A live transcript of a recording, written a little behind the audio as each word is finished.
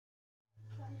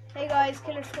Hey guys,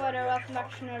 Killer Squad here, welcome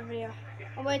back to another video.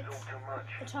 I'm with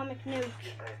Atomic Nuke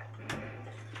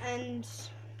and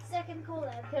second call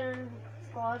out. Killer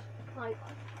Squad. Hi.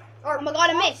 Oh my god,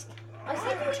 I missed! I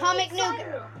said Atomic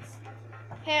Nuke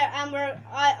here, and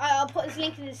I'll put his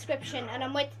link in the description, and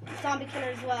I'm with Zombie Killer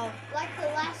as well. Like the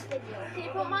last video. Can you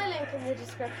put my link in the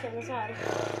description as well?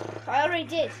 I already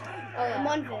did. Oh yeah. In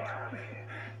one vid.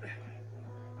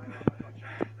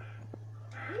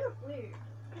 You look weird.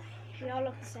 We all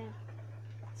look the same.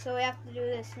 So we have to do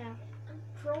this now. I'm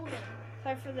trolling.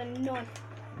 Sorry for the noise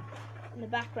in the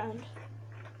background.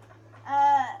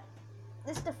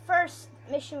 This is the first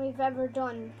mission we've ever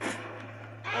done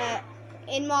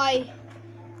in my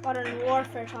modern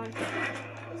warfare time.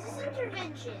 Is this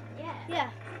intervention? Yeah. Yeah,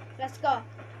 let's go.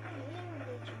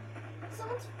 Intervention.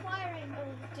 Someone's firing.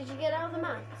 Did you get out of the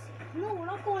map? No, we're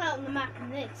not going out on the map in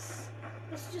this.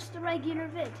 This is just a regular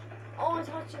vid. Oh, I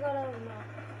thought you got out of the map.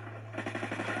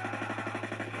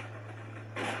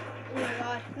 Oh my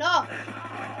god. No!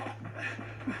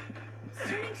 It's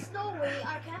turning snowy.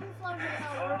 Our camouflage is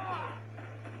not working.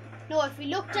 No, if we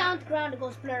look down at the ground, it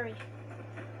goes blurry.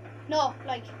 No,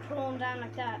 like prone down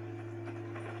like that.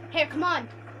 Here, come on.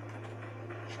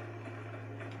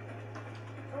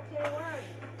 Okay, where are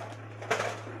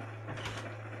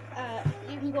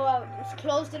you? You can go out. Just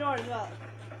close the door as well.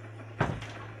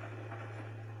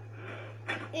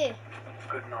 Eh.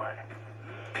 Good night.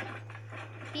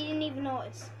 He didn't even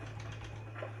notice.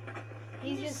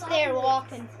 He's He just just there silent.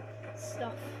 walking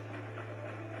stuff.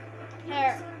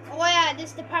 Here. Oh yeah, this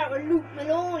is the part where Luke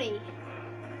Maloney,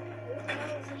 Who the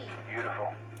hell is he?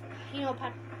 Beautiful. you know,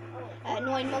 Pat, Oh.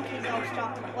 annoying monkeys always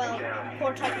talk about. Well,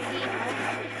 poor type of game.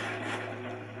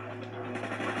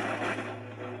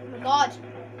 Oh my god.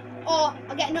 Oh,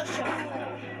 I'll get a nut shot.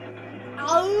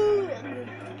 Ow!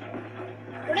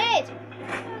 Grenade! Grenade!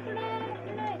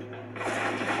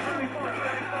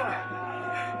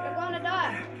 You're gonna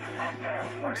die.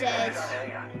 We're dead.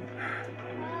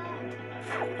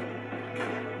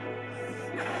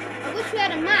 I wish we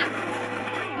had a map.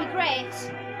 It'd be great.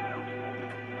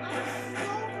 I'm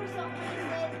slow for some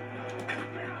reason.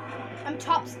 I'm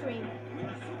top screen.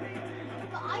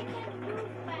 But I can move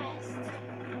fast.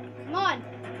 Come on.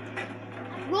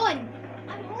 Run.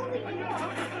 I'm holding it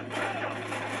up.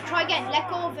 Try again. Let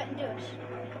go of it and do it.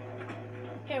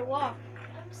 Here, walk.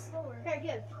 I'm slower. Here,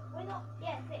 give. Wait, no.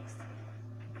 Yeah, fixed.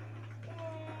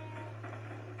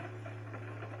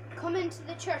 Come into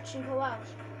the church and go out.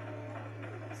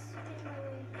 Stay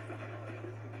away.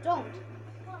 Don't.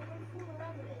 Come on, we're fooling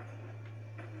around with it.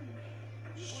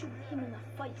 Shoot him in the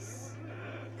face.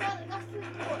 God, I got through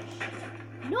the bush.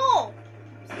 No!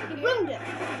 You ruined it.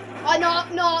 Oh, no.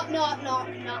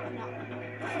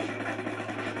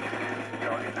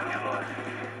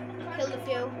 Killed a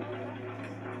few.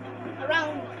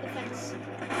 Around the fence.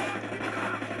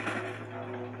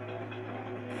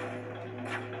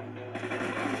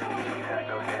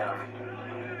 Tango down.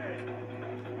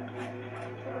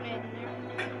 Grenade in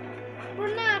there.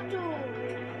 Renato!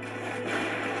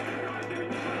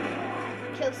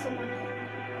 Kill someone.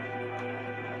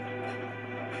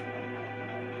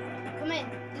 Come in.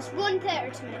 Just run there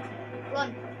to me.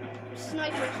 Run. There's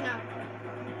snipers now.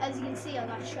 As you can see, I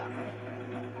got shot.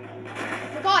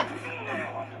 Oh god!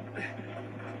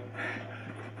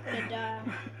 Gonna die.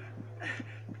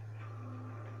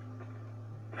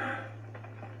 For a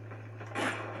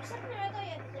second there, I thought you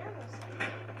had thermos.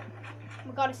 Oh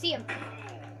my god, I see him.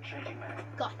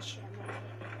 Gotcha.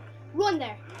 Run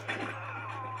there.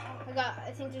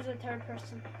 I think there's a third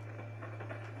person.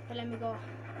 Okay, let me go.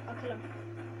 I'll kill him.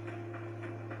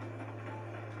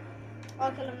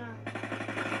 I'll kill him now.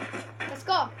 Let's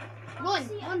go. Run.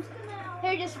 See, Run. I'm just gonna...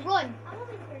 Here, just run. I'm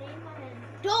holding a grenade in my hand.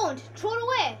 Don't. Throw it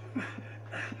away. I'm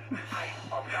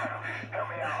down. Help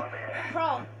me out of here.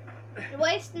 Pro. You're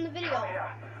wasting the video.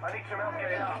 Yeah, I need some help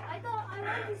getting up. I thought I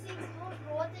wanted to see explode,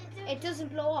 but what did it do? It doesn't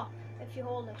blow up if you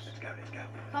hold it. Let's go.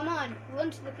 Come on. Run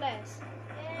to the place.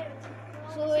 Yeah, it's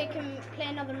So we can play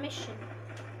another mission.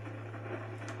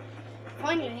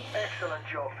 Finally. Excellent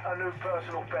job. A new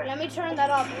personal best. Let me turn that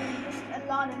up. There's just a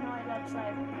lot of noise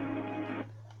outside.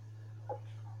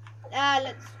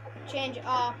 Let's change it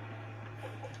off.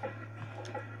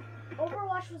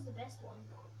 Overwatch was the best one.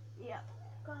 Yeah.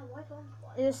 God, why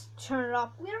Overwatch? Just turn it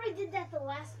up. We already did that the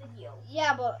last video.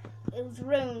 Yeah, but it was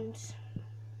ruined.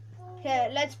 Okay,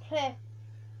 let's play.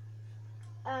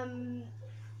 In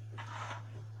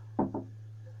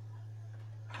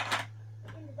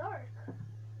the dark.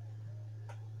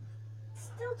 It's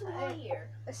still too hot here.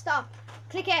 Stop.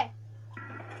 Click it.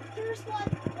 Killer Squad,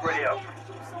 why do Radio. we have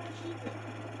to keep so much heat in?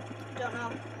 Don't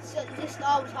know. So just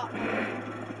always hot.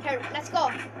 Here, Here, let's go.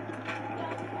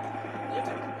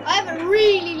 I have it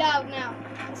really loud now.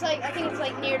 It's like, I think it's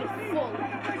like nearly full.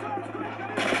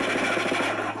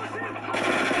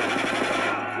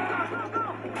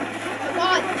 Oh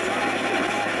God.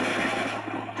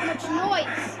 How much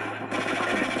noise.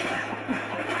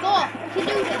 Go, we can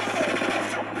do this.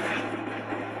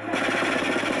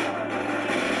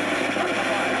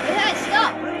 Yeah,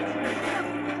 stop.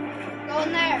 Go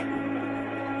in there.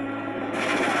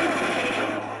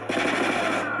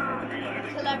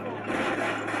 Kill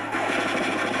everyone.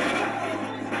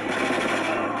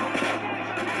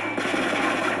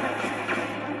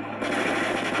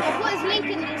 I'll put his link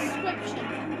in the description.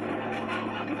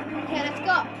 Okay, let's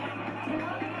go.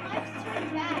 Let's turn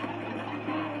back.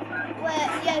 Well,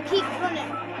 yeah, keep running.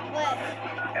 Well,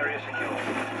 Area secure.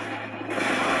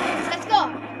 let's go.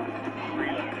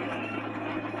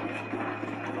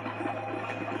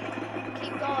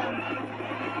 Keep going.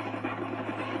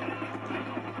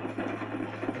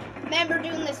 Remember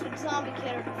doing this with Zombie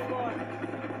Killer before.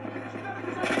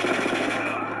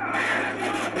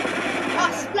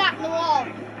 Oh, splat in the wall.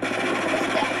 Just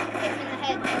hit him in the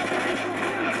head.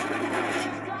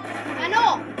 I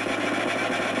know.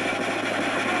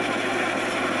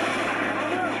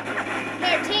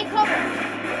 Here, take cover.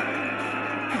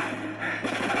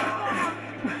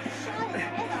 Shut his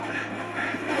head off.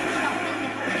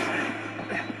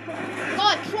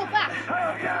 God, throw back. Oh,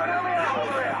 yeah, help me out.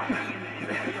 Over here.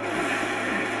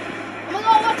 Oh my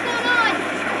God, what's going on?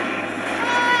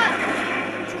 Ah!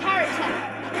 It's a carrot attack.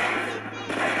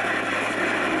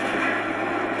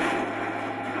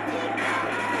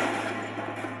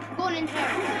 Going in here.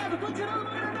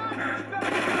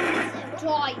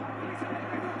 Die.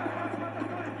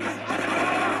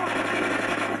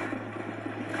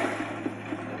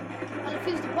 I'll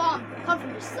defuse the bomb. Come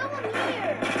from this. Someone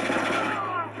here.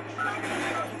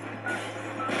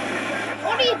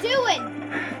 What are you doing?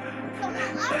 Come on,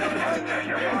 I want to use the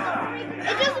freaking.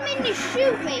 It doesn't mean you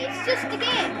shoot me. It's just a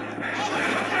game.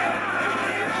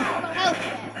 Help.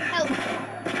 Help.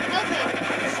 Help me.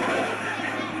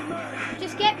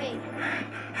 Just get me.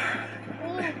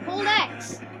 Hold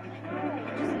X.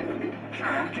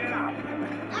 Get up.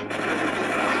 I'm doing this.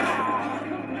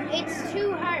 It's too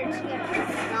hard to get.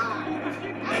 It's not.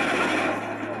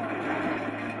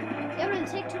 It wouldn't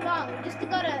take too long. We just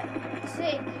gotta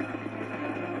take.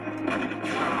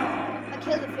 I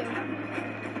killed a few.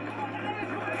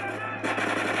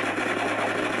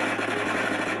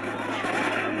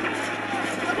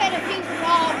 Okay, defuse the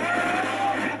bomb.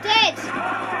 Dead.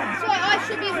 Sorry, I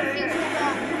should be defusing the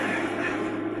bomb.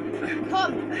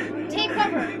 Come, take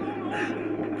cover.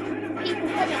 People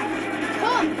coming.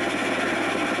 Come.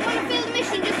 You want to fail the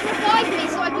mission? Just revive me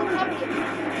so I can cover you.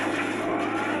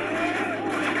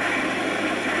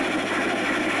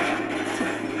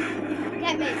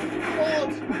 Get me.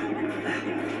 Hold.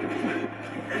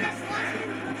 Yes, last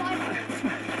minute revival.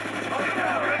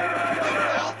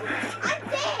 I'm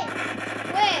dead.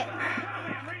 Wait.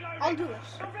 I'll do it.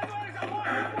 Oh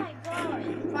my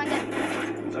God. Find it.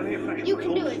 It's only a fraction You of can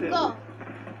the do wall it. still. Go.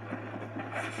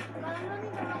 But I'm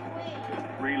running the wrong way.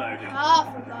 Reloading.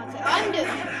 Oh, for God's sake. I'm doing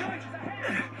it.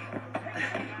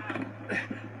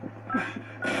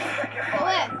 Check your Go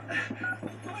fire. away.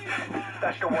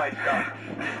 That's the way, son.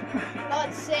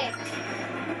 God's sake.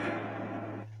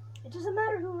 It doesn't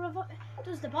matter who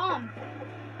does the bomb.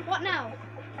 What now?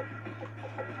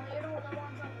 You're the one that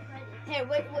wants all the credit. Here,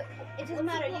 wait. It doesn't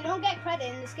matter. You don't get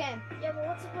credit in this game. Yeah, but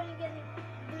what's the point of getting...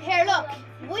 Here, look.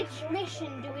 Which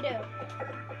mission do we do?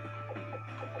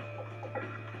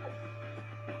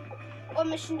 What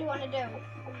mission do you want to do?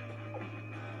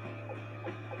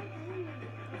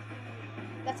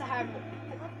 That's a hard one.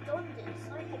 I've done this.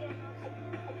 I can get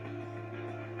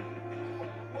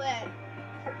Wait.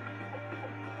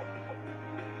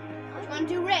 Do you want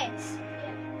to do race?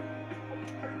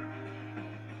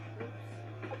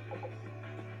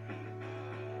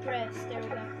 Race. There we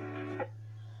go.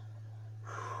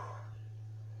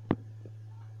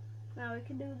 Now we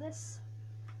can do this.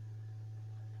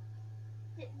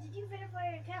 Did you verify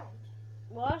your account?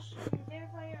 What? Did you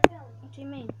verify your account? What do you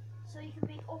mean? So you can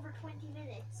make over 20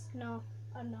 minutes. No,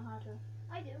 I don't know how to.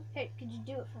 I do. Hey, could you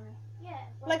do it for me? Yeah.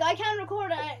 Like, I can't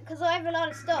record it because I have a lot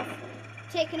of stuff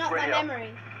taking up my Brilliant.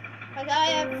 memory. Like, I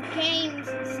have games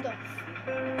and stuff.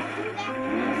 I'll do that for this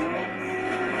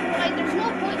race. Like, there's no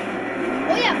point.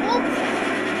 Oh yeah, mobile.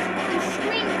 I can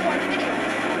screen record video.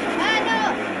 Ah, no!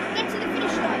 Get to the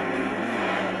finish line.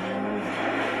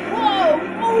 Whoa!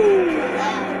 Oh!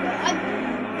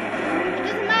 It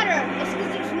doesn't matter. It's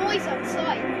because there's noise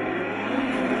outside.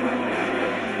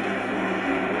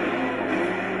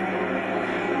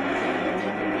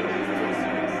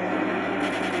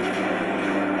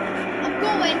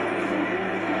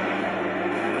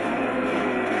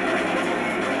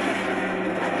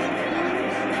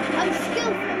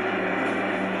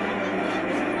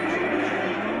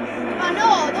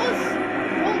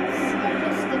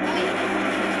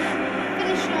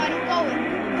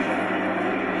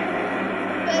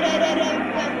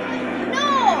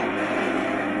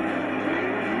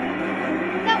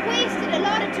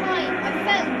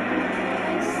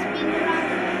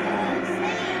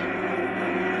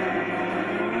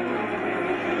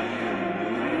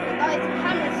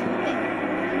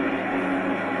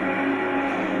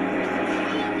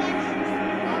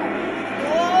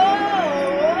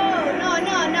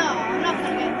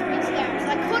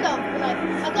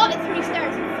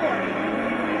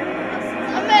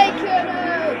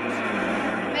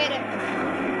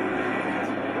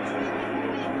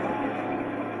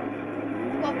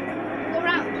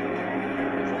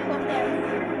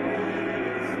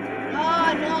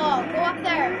 stop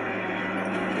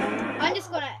there. I'm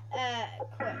just gonna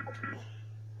quit.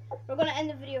 We're gonna end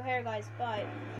the video here, guys. Bye.